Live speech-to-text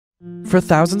For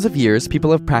thousands of years,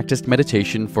 people have practiced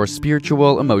meditation for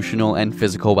spiritual, emotional, and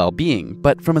physical well-being.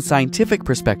 But from a scientific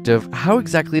perspective, how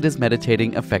exactly does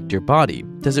meditating affect your body?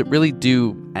 Does it really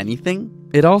do anything?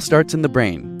 It all starts in the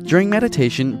brain. During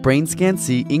meditation, brain scans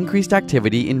see increased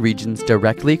activity in regions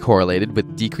directly correlated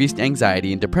with decreased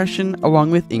anxiety and depression,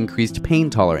 along with increased pain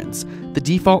tolerance. The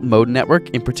default mode network,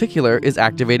 in particular, is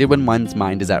activated when one's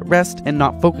mind is at rest and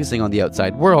not focusing on the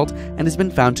outside world, and has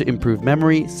been found to improve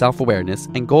memory, self-awareness,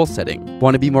 and goal setting.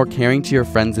 Want to be more caring to your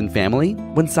friends and family?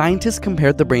 When scientists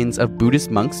compared the brains of Buddhist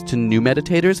monks to new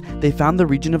meditators, they found the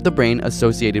region of the brain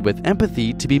associated with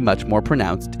empathy to be much more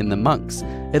pronounced in the monks.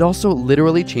 It also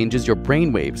literally changes your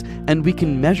brain waves, and we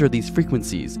can measure these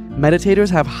frequencies. Meditators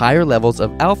have higher levels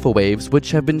of alpha waves,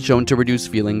 which have been shown to reduce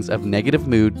feelings of negative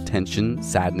mood, tension,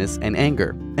 sadness, and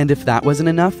anger. And if that wasn't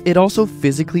enough, it also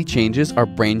physically changes our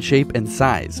brain shape and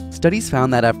size. Studies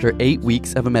found that after 8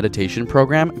 weeks of a meditation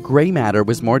program, gray matter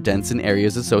was more dense in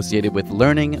areas associated with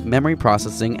learning, memory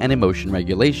processing, and emotion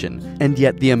regulation. And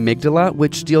yet the amygdala,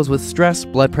 which deals with stress,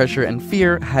 blood pressure, and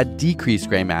fear, had decreased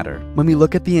gray matter. When we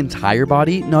look at the entire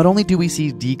body, not only do we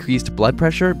see decreased blood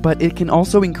pressure, but it can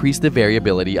also increase the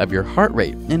variability of your heart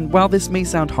rate. And while this may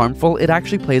sound harmful, it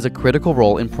actually plays a critical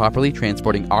role in properly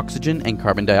transporting oxygen and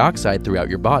carbon dioxide throughout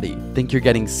your body. Think you're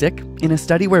getting sick? In a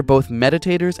study where both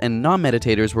meditators and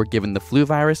non-meditators were given the flu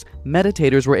virus,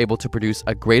 meditators were able to produce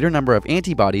a greater number of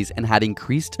antibodies and had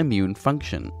increased immune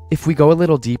function. If we go a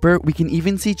little deeper, we can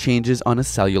even see changes on a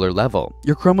cellular level.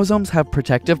 Your chromosomes have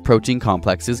protective protein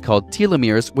complexes called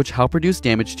telomeres, which help reduce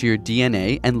damage to your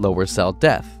DNA and lower cell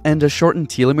death. And a shortened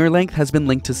telomere length has been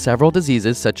linked to several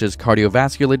diseases such as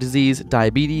cardiovascular disease,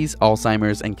 diabetes,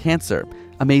 Alzheimer's, and cancer.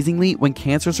 Amazingly, when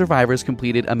cancer survivors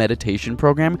completed a meditation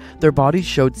program, their bodies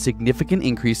showed significant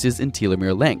increases in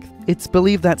telomere length. It's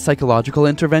believed that psychological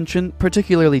intervention,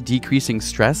 particularly decreasing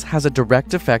stress, has a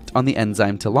direct effect on the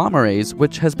enzyme telomerase,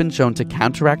 which has been shown to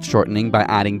counteract shortening by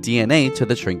adding DNA to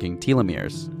the shrinking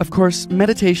telomeres. Of course,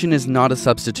 meditation is not a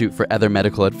substitute for other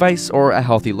medical advice or a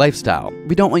healthy lifestyle.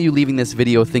 We don't want you leaving this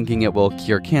video thinking it will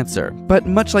cure cancer. But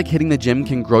much like hitting the gym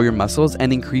can grow your muscles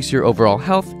and increase your overall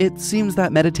health, it seems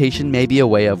that meditation may be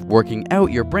a way of working out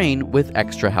your brain with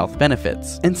extra health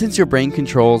benefits. And since your brain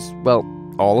controls, well,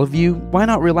 all of you, why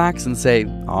not relax and say,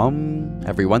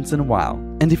 every once in a while?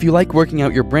 And if you like working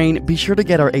out your brain, be sure to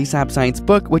get our ASAP Science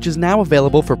book, which is now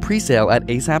available for pre-sale at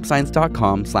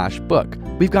asapscience.com/book.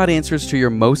 We've got answers to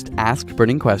your most asked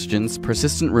burning questions,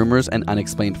 persistent rumors, and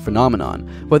unexplained phenomenon.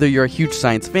 Whether you're a huge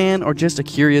science fan or just a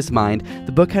curious mind,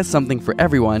 the book has something for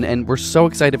everyone, and we're so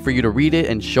excited for you to read it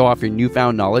and show off your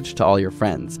newfound knowledge to all your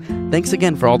friends. Thanks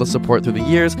again for all the support through the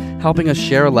years, helping us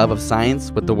share a love of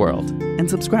science with the world. And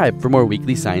subscribe for more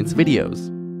weekly science videos.